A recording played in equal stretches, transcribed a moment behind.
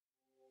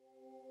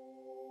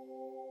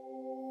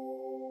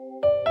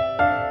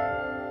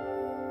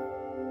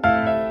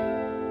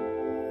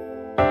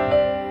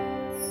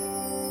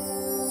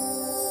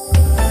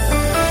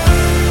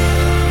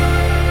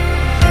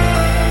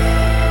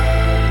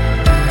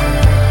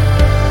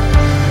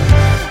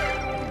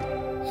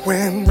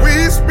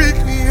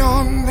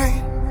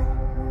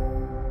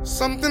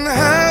Something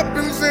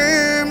happens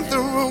in the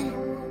room.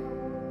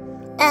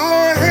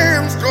 Our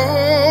hands go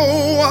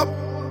up.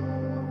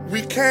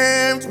 We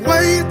can't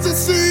wait to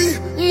see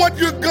what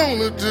you're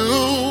gonna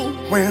do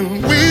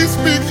when we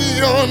speak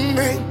your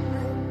name.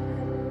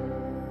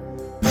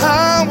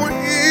 Power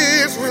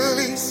is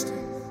released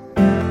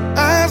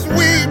as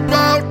we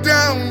bow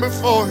down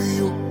before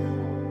you.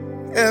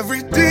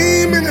 Every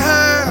demon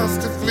has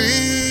to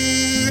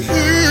flee.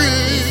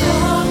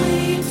 Before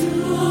we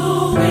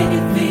do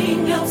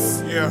anything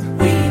else,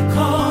 we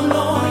call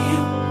on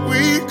you.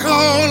 We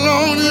call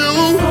on you.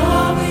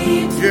 Before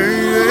we do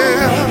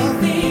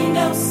anything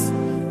else,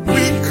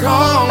 we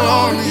call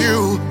on you.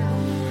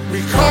 We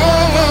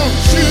call on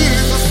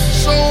Jesus.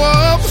 Show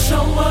up.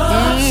 Show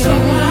up,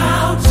 show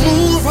out.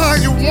 Move how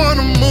you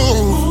wanna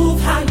move.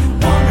 Move how you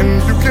want. And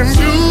you can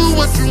do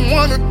what you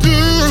wanna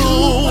do.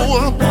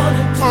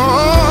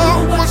 Oh,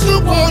 what you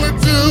wanna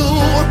do.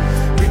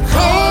 We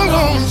call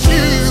on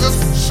Jesus.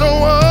 Show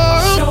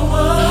up. Show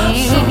up,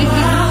 show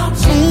out.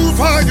 Move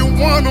how you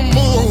wanna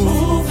move.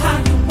 Move how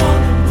you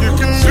want. You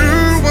can do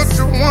what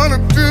you wanna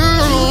do.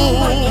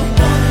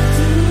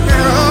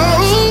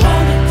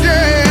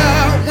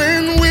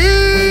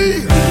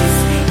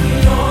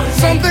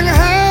 Something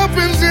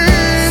happens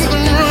in the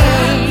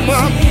room.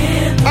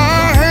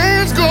 Our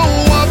hands go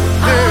up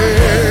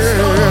there.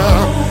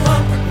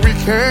 We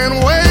can't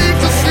wait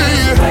to see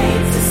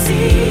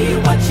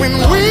when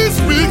we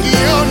speak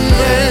your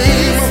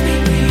name.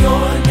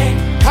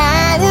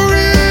 Power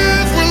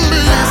is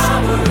released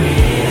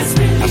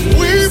as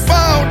we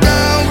bow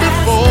down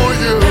before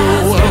you.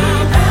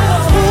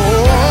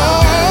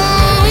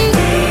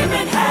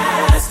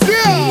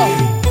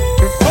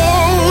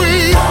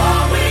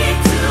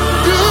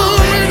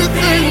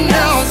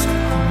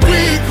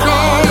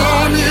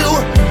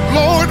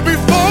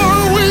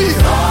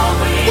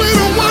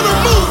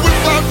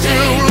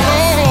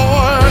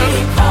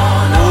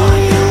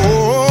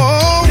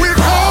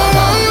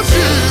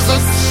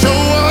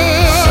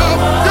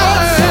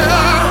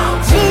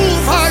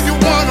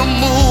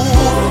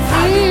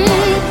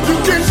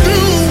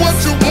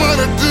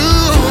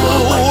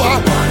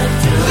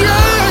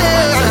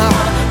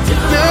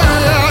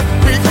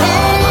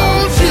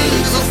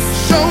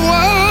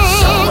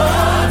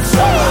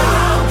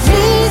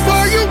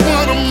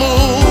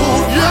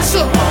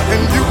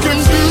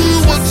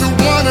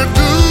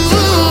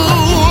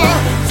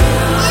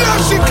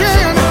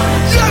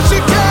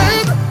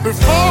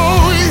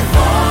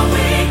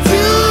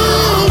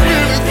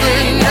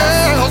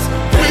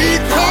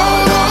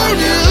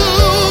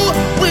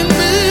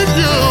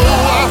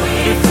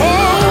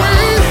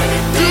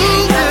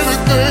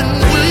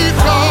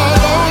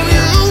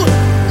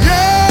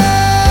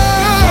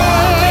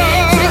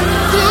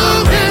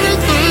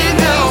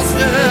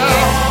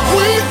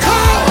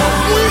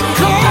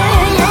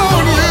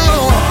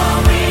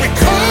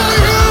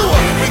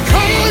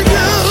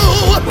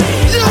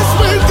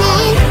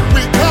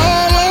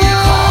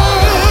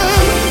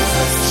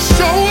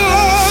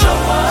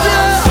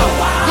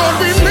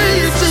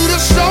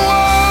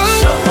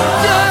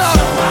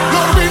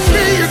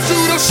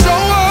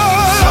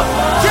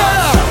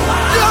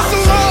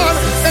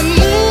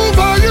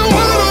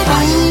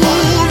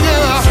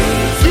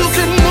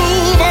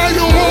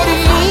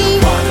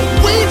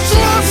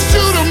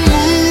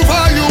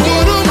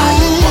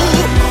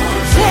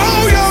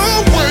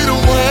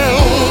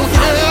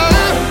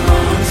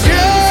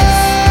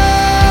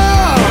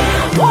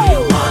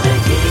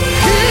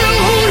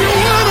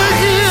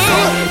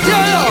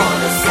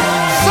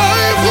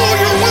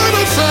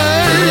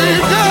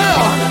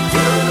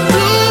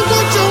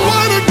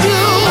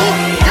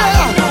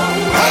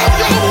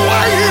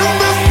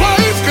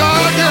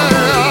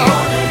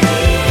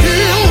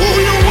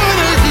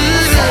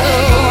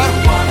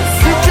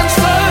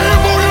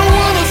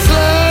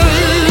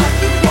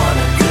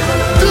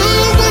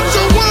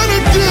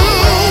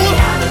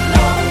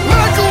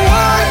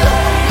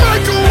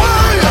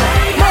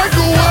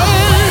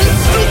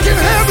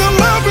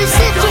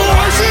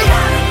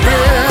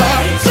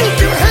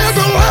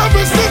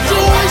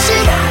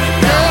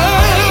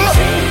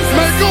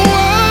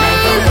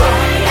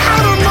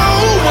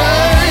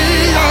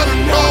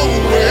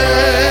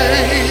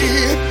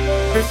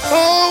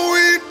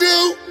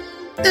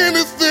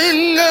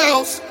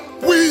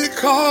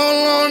 Call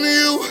on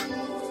you.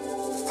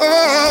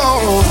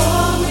 Oh,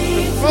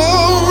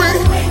 before we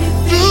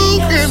do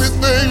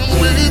anything,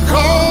 we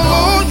call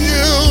on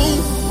you.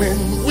 When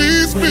we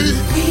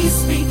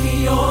speak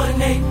your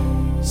name,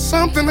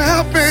 something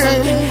happens.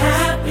 Something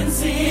happens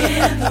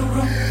in the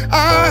room.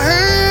 Our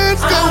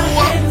hands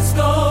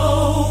go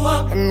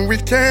up, and we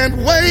can't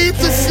wait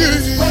to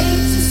see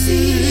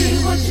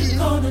what you're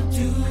gonna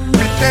do.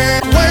 We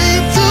can't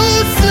wait to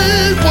see.